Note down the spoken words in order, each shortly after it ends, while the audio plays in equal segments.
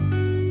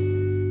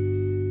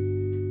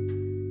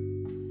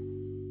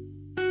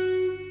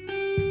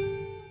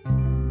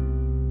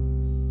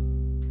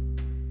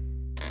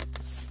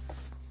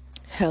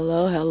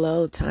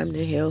Hello, Time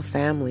to Heal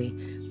family.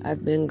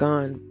 I've been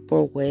gone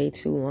for way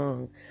too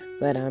long,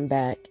 but I'm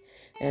back,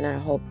 and I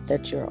hope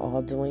that you're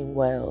all doing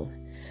well.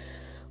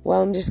 Well,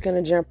 I'm just going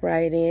to jump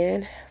right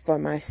in for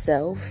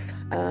myself.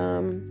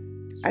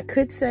 I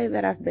could say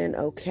that I've been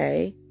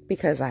okay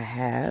because I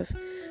have,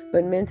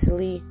 but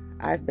mentally,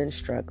 I've been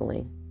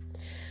struggling.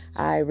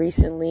 I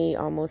recently,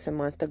 almost a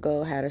month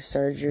ago, had a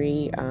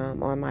surgery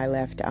on my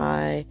left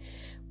eye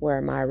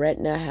where my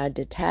retina had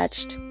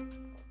detached.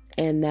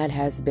 And that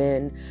has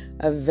been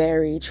a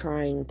very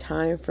trying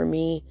time for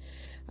me.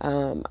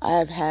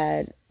 I've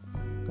had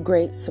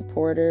great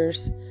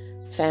supporters,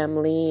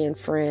 family and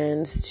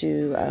friends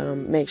to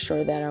make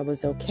sure that I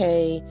was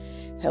okay,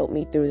 help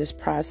me through this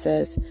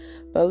process.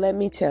 But let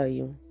me tell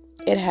you,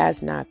 it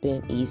has not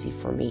been easy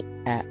for me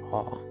at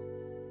all.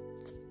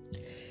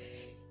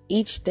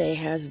 Each day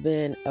has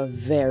been a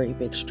very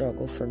big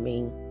struggle for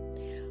me.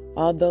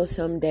 Although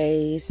some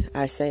days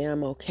I say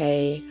I'm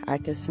okay, I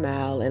can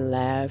smile and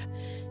laugh,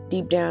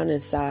 deep down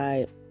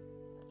inside,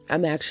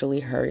 I'm actually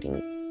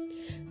hurting.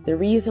 The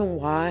reason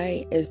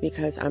why is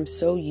because I'm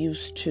so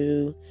used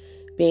to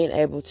being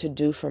able to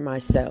do for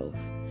myself.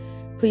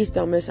 Please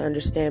don't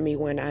misunderstand me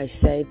when I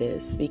say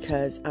this,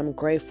 because I'm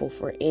grateful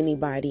for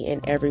anybody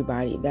and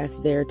everybody that's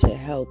there to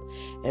help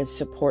and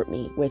support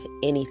me with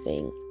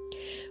anything.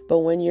 But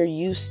when you're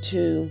used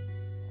to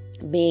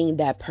being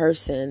that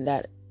person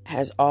that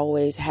has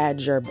always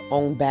had your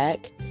own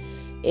back,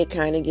 it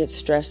kind of gets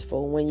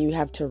stressful when you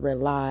have to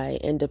rely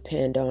and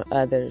depend on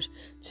others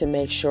to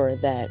make sure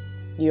that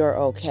you're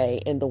okay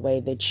in the way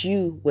that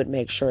you would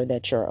make sure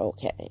that you're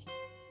okay.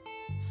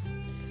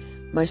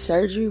 My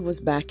surgery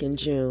was back in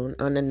June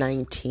on the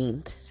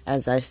 19th.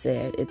 As I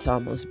said, it's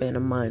almost been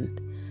a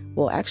month.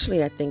 Well,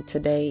 actually, I think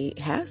today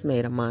has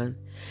made a month.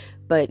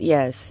 But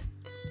yes,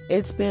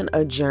 it's been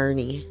a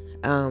journey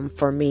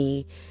for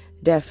me,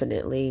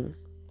 definitely.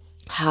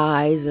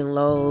 Highs and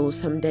lows.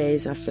 Some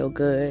days I feel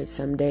good.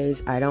 Some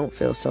days I don't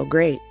feel so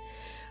great.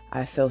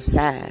 I feel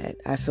sad.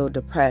 I feel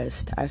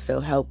depressed. I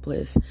feel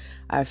helpless.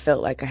 I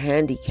felt like a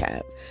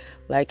handicap.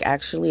 Like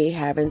actually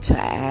having to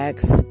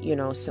ask,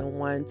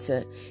 someone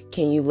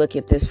can you look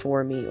at this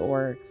for me?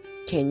 Or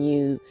can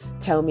you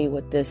tell me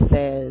what this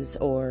says?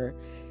 Or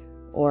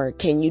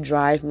can you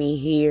drive me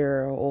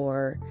here?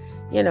 Or,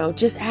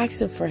 just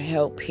asking for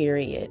help,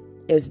 period.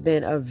 It's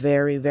been a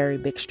very, very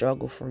big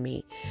struggle for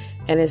me.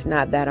 And it's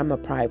not that I'm a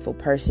prideful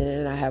person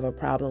and I have a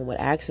problem with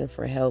asking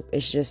for help.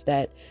 It's just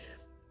that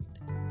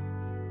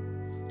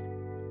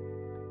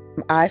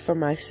I, for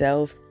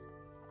myself,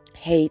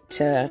 hate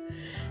to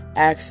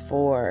ask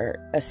for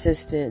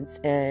assistance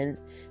and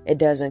it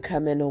doesn't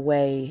come in a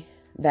way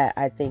that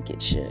I think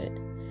it should.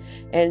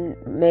 And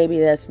maybe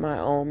that's my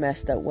own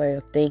messed up way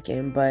of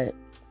thinking, but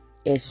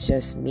it's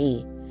just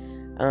me.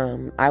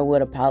 I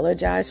would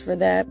apologize for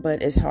that,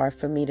 but it's hard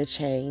for me to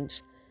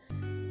change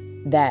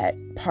that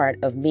part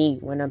of me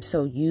when I'm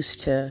so used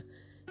to,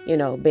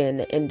 being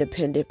the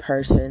independent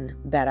person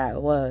that I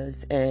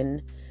was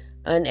and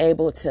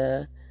unable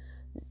to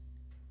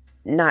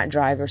not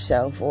drive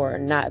yourself or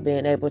not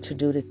being able to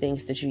do the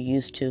things that you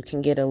used to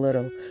can get a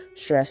little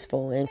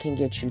stressful and can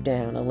get you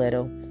down a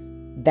little.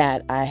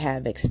 That I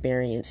have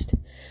experienced.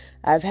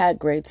 I've had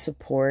great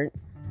support.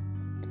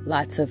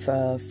 Lots of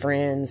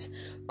friends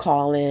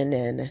calling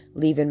and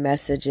leaving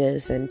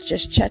messages and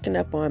just checking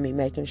up on me,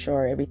 making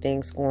sure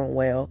everything's going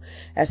well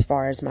as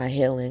far as my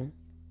healing.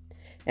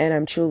 And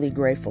I'm truly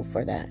grateful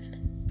for that.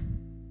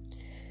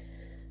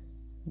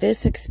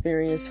 This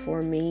experience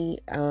for me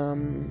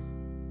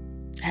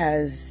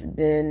has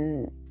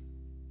been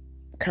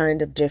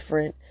kind of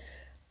different.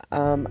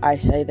 I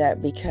say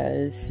that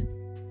because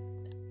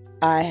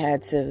I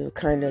had to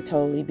kind of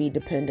totally be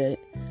dependent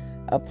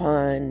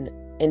upon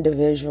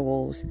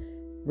individuals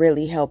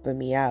really helping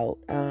me out.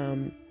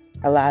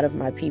 A lot of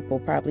my people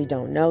probably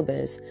don't know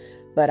this,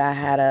 but I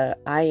had an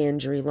eye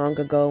injury long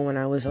ago when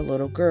I was a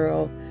little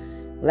girl,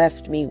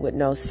 left me with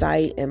no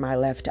sight in my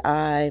left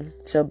eye.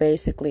 So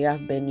basically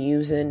I've been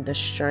using the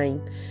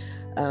strength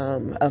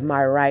of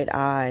my right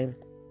eye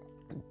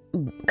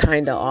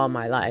kind of all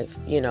my life,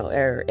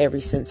 ever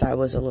since I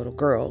was a little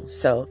girl.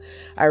 So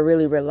I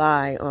really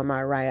rely on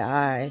my right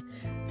eye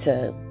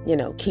to,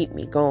 keep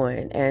me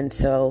going. And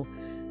so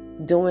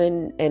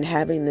doing and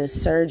having this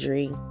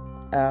surgery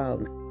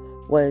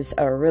was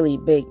a really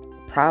big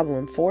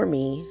problem for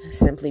me,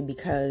 simply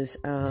because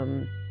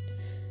I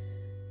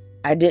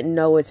didn't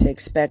know what to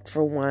expect,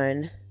 for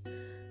one.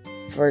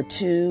 For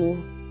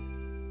two,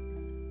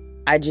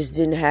 I just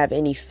didn't have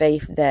any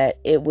faith that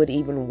it would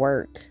even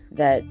work,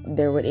 that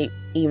there would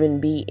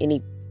even be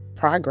any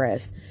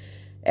progress.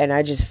 And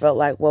I just felt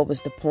like, what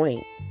was the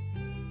point?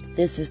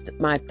 This is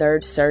my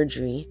third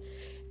surgery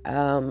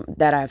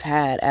that I've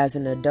had as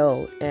an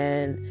adult,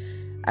 and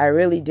I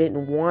really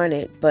didn't want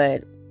it,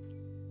 but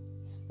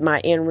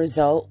my end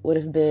result would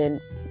have been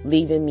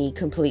leaving me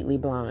completely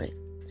blind.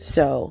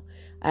 So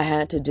I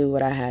had to do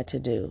what I had to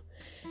do,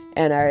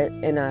 and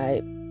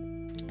I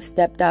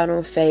stepped out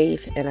on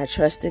faith, and I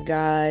trusted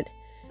God.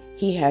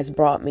 He has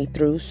brought me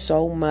through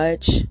so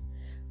much.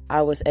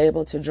 I was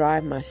able to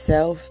drive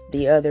myself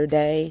the other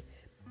day,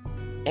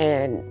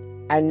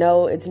 and I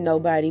know it's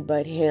nobody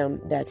but him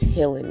that's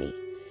healing me.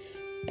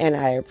 And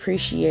I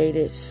appreciate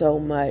it so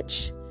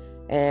much.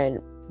 And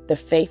the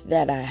faith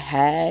that I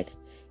had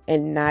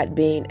and not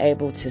being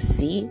able to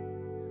see,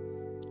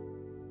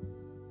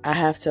 I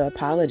have to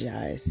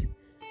apologize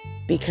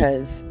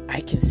because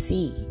I can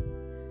see.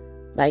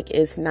 Like,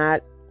 it's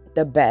not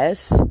the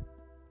best,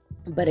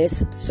 but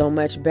it's so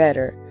much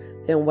better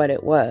than what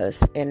it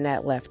was in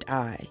that left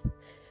eye.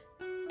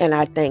 And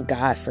I thank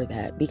God for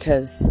that,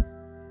 because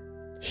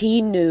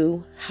he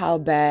knew how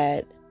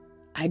bad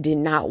I did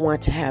not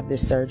want to have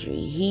this surgery.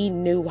 He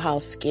knew how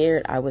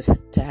scared I was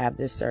to have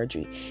this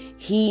surgery.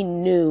 He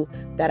knew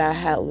that I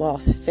had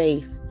lost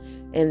faith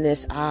in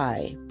this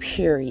eye,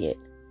 period.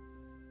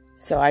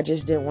 So I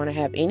just didn't want to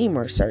have any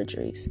more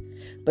surgeries.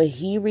 But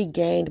he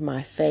regained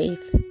my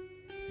faith.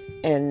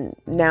 And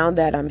now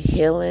that I'm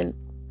healing,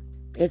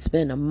 it's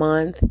been a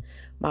month.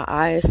 My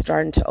eye is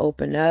starting to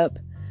open up.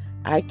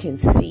 I can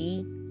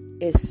see.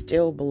 It's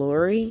still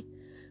blurry,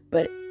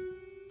 but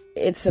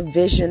it's a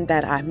vision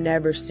that I've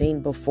never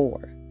seen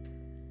before.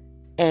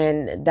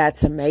 And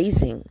that's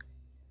amazing.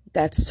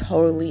 That's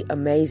totally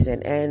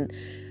amazing. And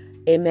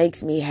it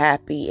makes me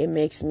happy. It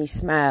makes me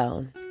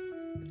smile.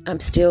 I'm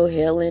still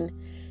healing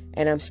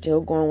and I'm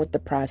still going with the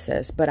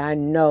process. But I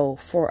know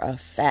for a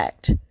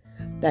fact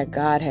that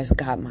God has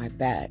got my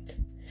back.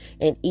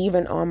 And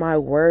even on my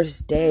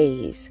worst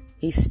days,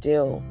 he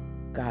still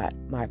got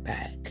my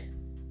back.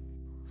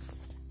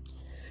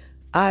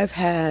 I've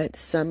had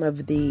some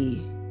of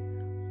the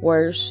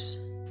worst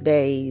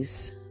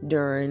days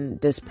during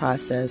this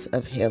process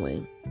of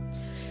healing.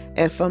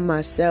 And for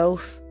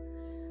myself,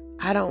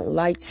 I don't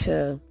like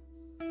to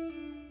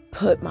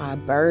put my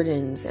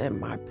burdens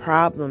and my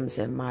problems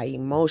and my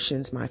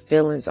emotions, my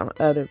feelings on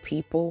other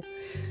people.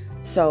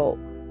 So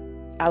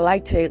I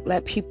like to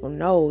let people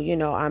know,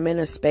 I'm in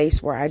a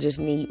space where I just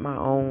need my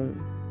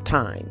own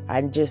time.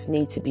 I just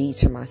need to be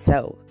to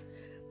myself.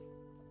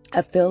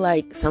 I feel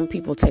like some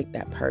people take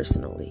that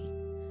personally.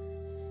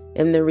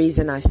 And the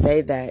reason I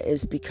say that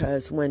is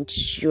because when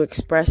you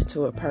express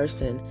to a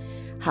person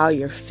how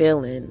you're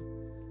feeling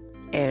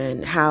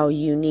and how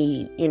you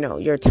need,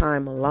 your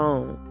time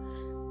alone,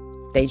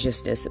 they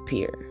just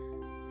disappear.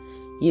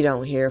 You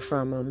don't hear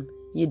from them.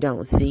 You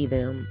don't see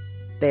them.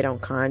 They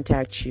don't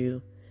contact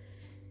you.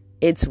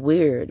 It's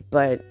weird,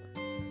 but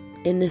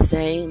in the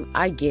same,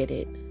 I get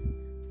it.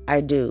 I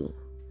do.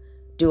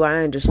 Do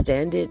I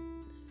understand it?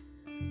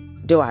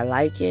 Do I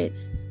like it?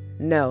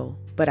 No,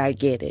 but I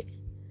get it.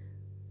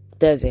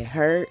 Does it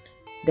hurt?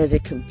 Does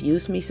it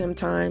confuse me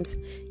sometimes?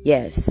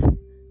 Yes,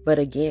 but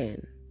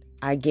again,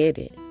 I get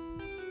it.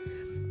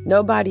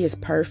 Nobody is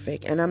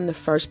perfect, and I'm the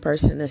first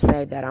person to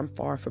say that I'm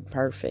far from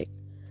perfect.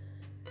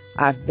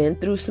 I've been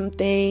through some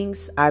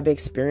things. I've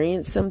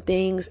experienced some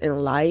things in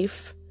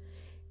life,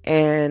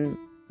 and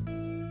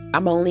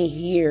I'm only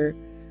here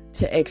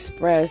to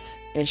express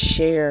and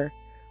share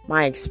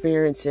my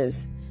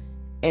experiences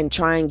and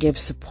try and give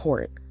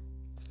support.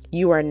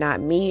 You are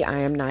not me. I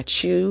am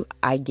not you.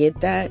 I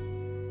get that.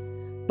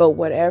 But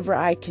whatever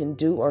I can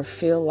do or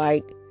feel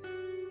like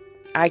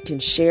I can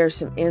share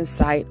some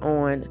insight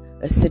on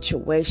a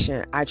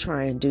situation, I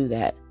try and do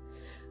that.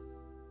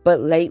 But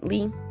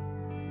lately,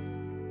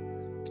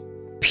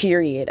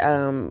 period,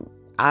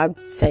 I'd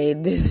say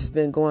this has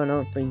been going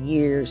on for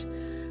years.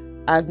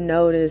 I've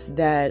noticed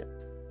that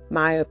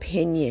my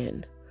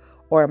opinion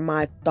or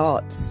my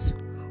thoughts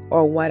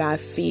or what I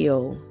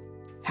feel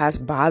has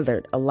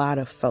bothered a lot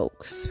of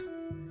folks.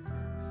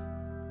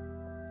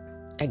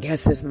 I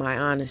guess it's my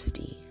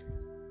honesty.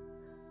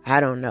 I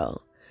don't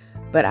know.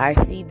 But I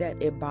see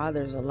that it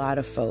bothers a lot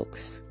of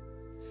folks.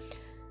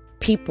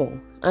 People,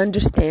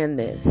 understand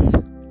this.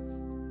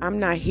 I'm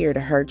not here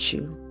to hurt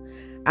you.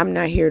 I'm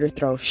not here to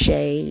throw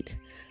shade.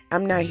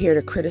 I'm not here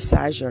to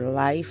criticize your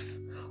life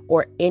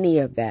or any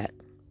of that.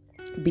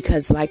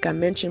 Because like I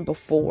mentioned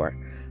before,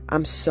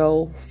 I'm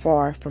so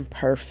far from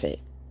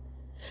perfect.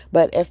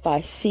 But if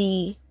I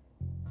see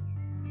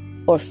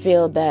or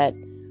feel that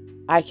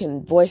I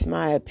can voice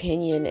my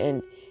opinion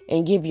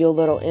and give you a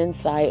little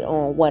insight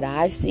on what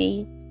I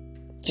see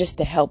just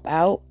to help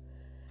out,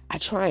 I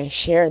try and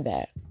share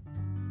that.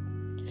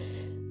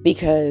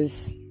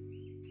 Because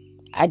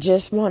I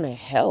just want to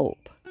help.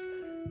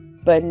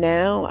 But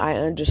now I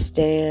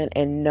understand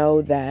and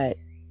know that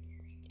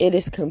it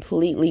is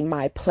completely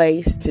my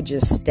place to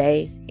just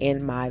stay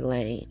in my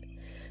lane,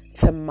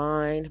 to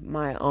mind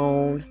my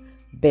own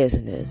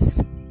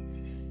business.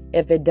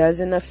 If it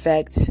doesn't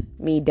affect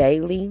me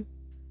daily,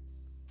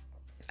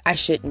 I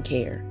shouldn't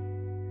care.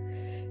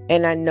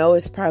 And I know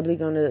it's probably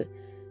going to,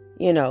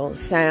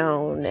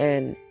 sound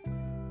and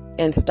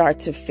start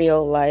to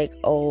feel like,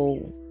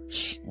 oh,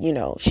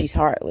 she's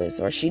heartless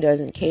or she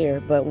doesn't care.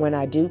 But when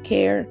I do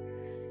care,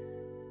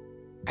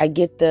 I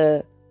get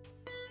the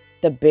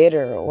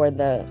bitter or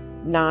the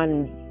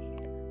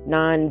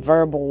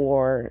non-verbal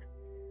or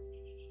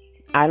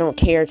I don't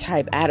care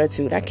type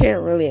attitude. I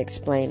can't really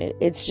explain it.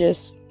 It's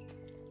just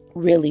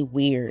really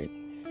weird.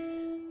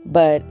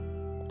 But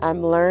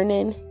I'm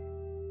learning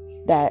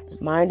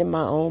that minding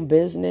my own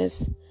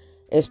business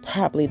is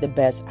probably the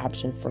best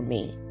option for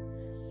me.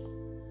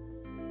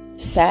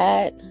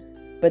 Sad,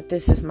 but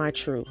this is my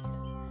truth.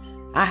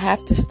 I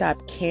have to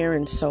stop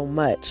caring so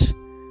much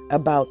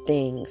about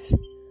things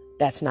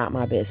that's not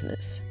my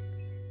business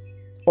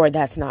or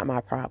that's not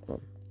my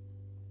problem.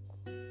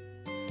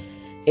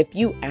 If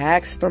you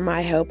ask for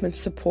my help and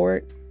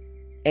support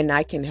and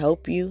I can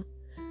help you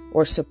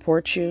or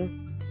support you,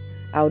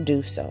 I'll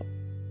do so.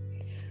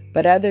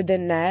 But other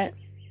than that,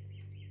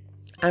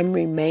 I'm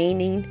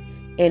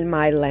remaining in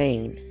my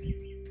lane,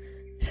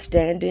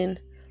 standing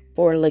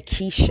for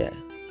Lakeisha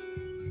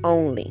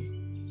only,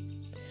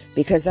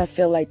 because I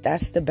feel like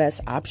that's the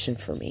best option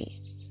for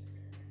me.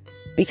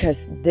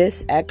 Because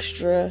this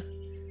extra,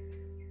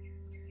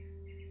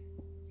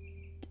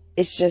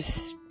 it's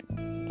just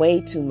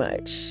way too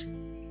much.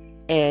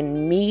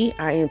 And me,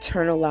 I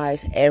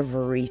internalize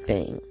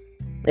everything.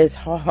 It's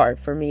hard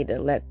for me to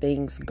let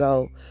things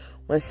go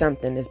when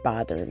something is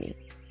bothering me.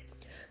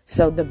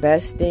 So the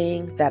best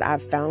thing that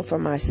I've found for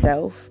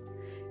myself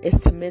is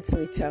to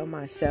mentally tell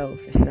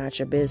myself it's not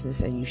your business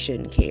and you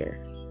shouldn't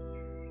care.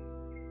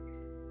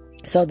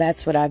 So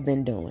that's what I've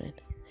been doing.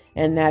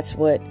 And that's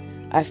what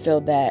I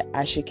feel that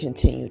I should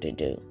continue to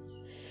do.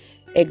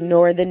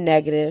 Ignore the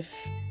negative.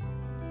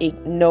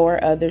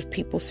 Ignore other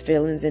people's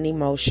feelings and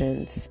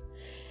emotions.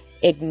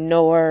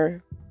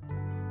 Ignore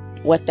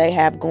what they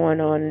have going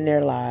on in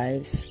their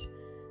lives.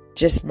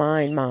 Just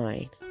mind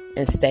mine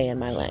and stay in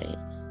my lane.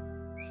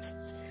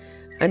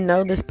 I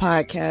know this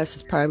podcast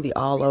is probably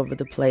all over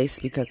the place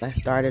because I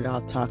started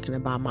off talking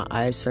about my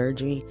eye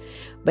surgery,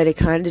 but it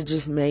kind of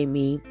just made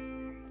me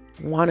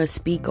want to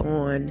speak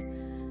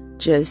on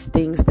just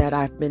things that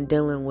I've been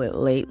dealing with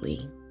lately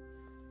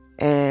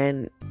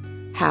and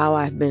how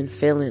I've been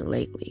feeling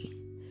lately,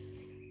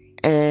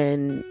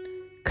 and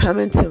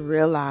coming to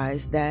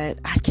realize that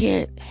I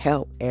can't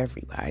help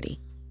everybody.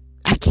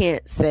 I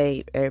can't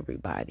save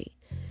everybody.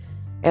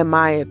 And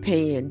my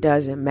opinion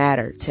doesn't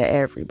matter to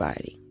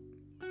everybody.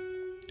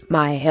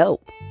 My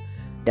help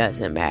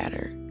doesn't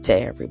matter to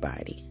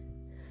everybody.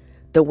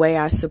 The way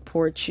I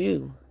support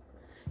you,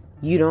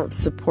 you don't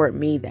support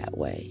me that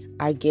way.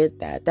 I get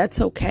that.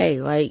 That's okay.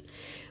 Like,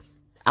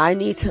 I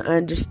need to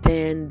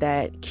understand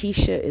that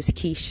Keisha is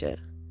Keisha.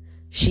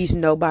 She's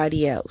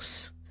nobody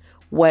else.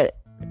 What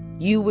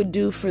you would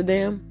do for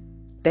them,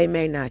 they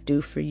may not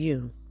do for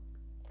you.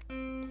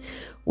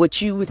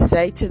 What you would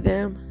say to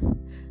them,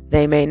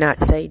 they may not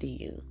say to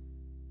you.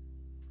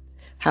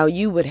 How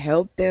you would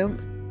help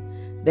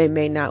them, they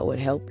may not would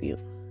help you.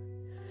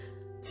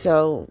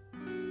 So,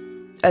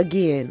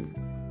 again,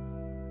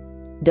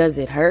 does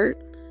it hurt?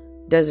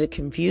 Does it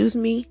confuse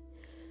me?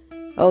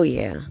 Oh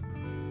yeah.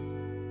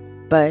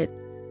 But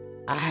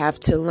I have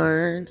to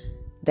learn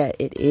that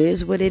it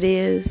is what it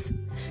is.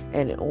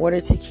 And in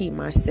order to keep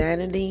my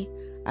sanity,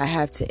 I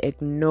have to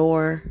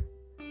ignore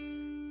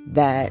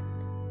that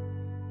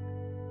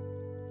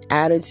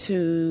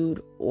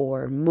attitude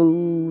or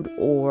mood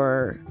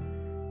or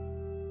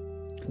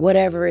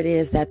whatever it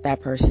is that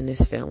that person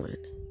is feeling.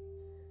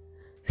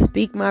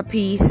 Speak my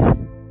peace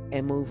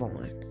and move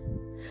on.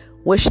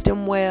 Wish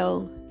them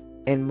well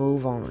and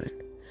move on.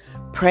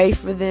 Pray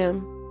for them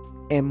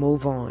and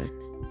move on.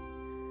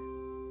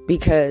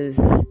 Because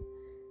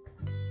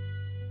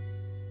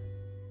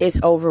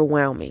it's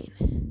overwhelming.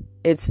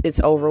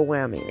 It's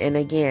overwhelming. And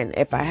again,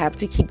 if I have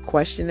to keep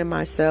questioning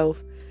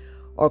myself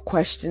or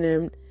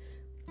questioning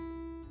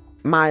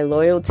my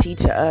loyalty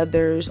to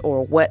others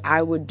or what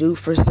I would do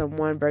for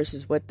someone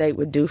versus what they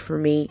would do for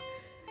me,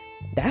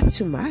 that's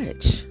too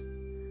much.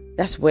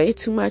 That's way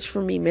too much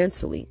for me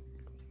mentally.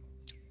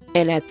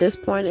 And at this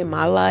point in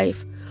my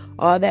life,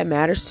 all that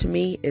matters to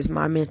me is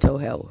my mental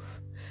health.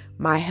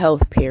 My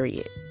health,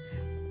 period.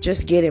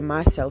 Just getting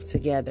myself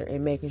together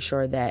and making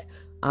sure that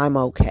I'm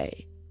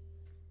okay.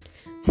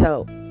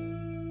 So,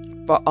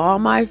 for all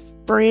my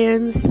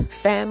friends,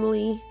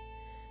 family,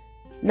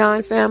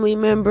 non-family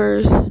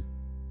members,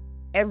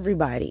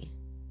 everybody,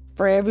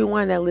 for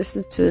everyone that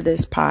listens to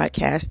this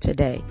podcast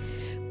today,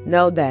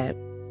 know that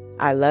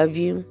I love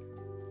you.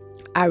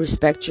 I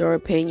respect your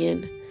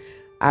opinion.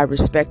 I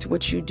respect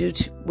what you do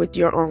with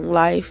your own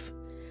life.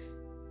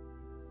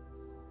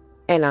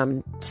 And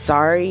I'm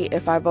sorry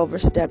if I've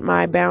overstepped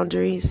my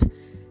boundaries.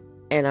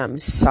 And I'm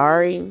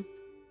sorry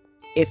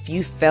if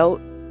you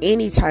felt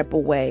any type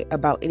of way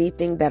about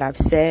anything that I've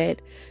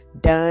said,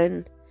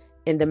 done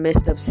in the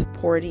midst of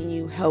supporting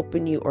you,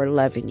 helping you, or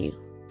loving you.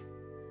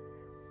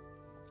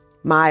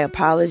 My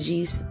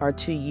apologies are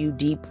to you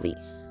deeply.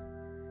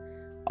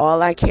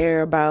 All I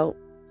care about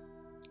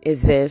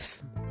is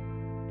if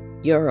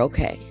you're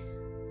okay.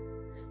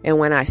 And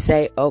when I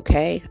say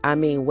okay, I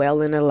mean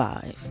well and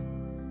alive.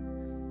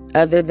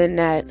 Other than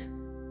that,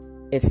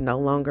 it's no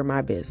longer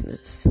my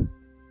business.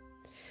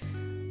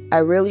 I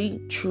really,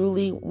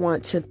 truly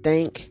want to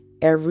thank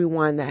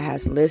everyone that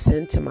has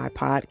listened to my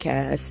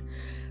podcast.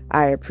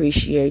 I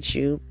appreciate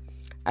you.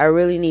 I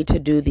really need to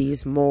do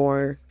these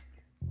more.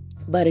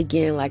 But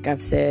again, like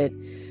I've said,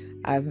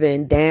 I've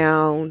been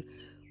down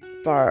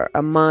for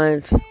a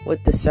month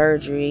with the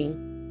surgery.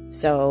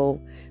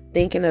 So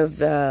thinking of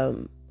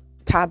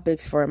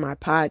topics for my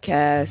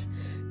podcast,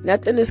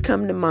 nothing has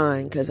come to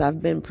mind because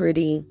I've been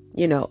pretty,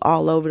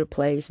 all over the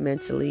place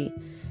mentally,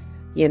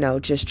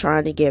 just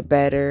trying to get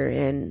better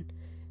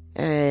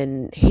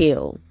and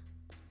heal.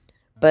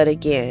 But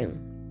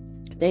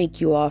again,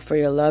 thank you all for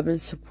your love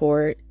and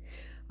support.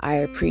 I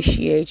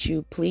appreciate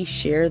you. Please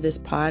share this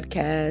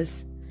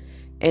podcast.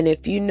 And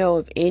if you know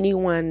of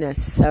anyone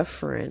that's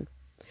suffering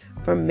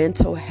from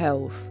mental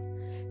health,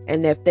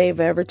 and if they've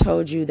ever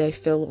told you they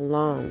feel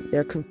alone,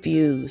 they're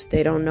confused,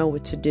 they don't know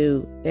what to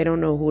do, they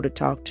don't know who to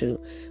talk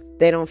to,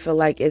 they don't feel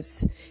like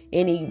it's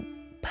any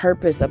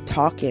purpose of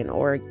talking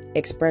or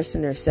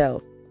expressing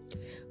themselves,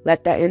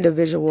 let that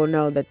individual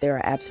know that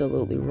they're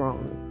absolutely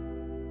wrong.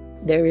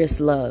 There is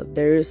love,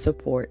 there is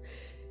support.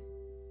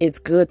 It's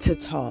good to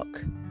talk.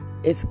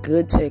 It's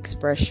good to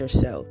express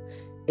yourself.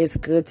 It's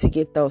good to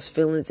get those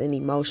feelings and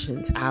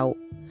emotions out.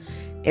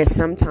 And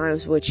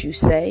sometimes what you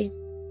say,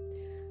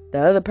 the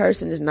other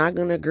person is not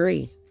going to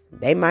agree.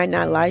 They might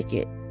not like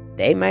it.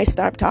 They may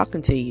stop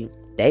talking to you.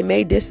 They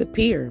may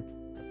disappear.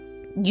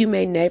 You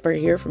may never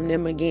hear from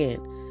them again.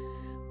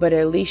 But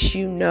at least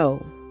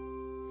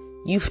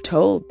you've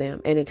told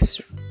them and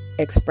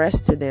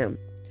expressed to them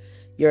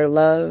your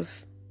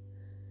love,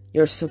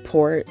 your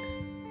support,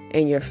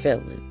 and your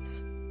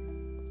feelings.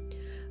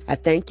 I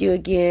thank you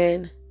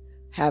again.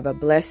 Have a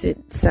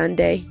blessed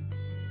Sunday.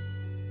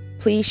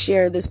 Please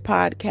share this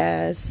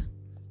podcast.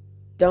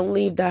 Don't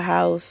leave the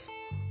house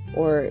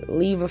or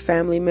leave a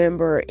family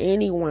member or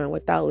anyone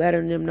without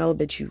letting them know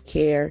that you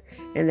care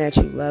and that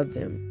you love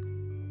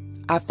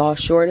them. I fall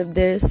short of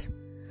this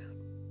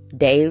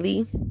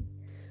daily,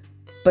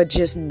 but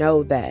just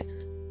know that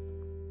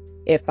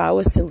if I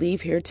was to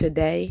leave here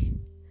today,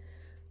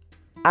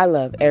 I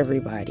love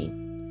everybody.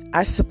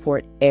 I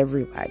support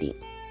everybody.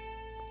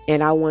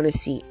 And I want to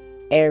see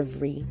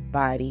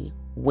everybody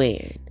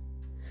win.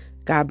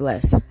 God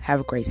bless. Have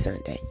a great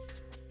Sunday.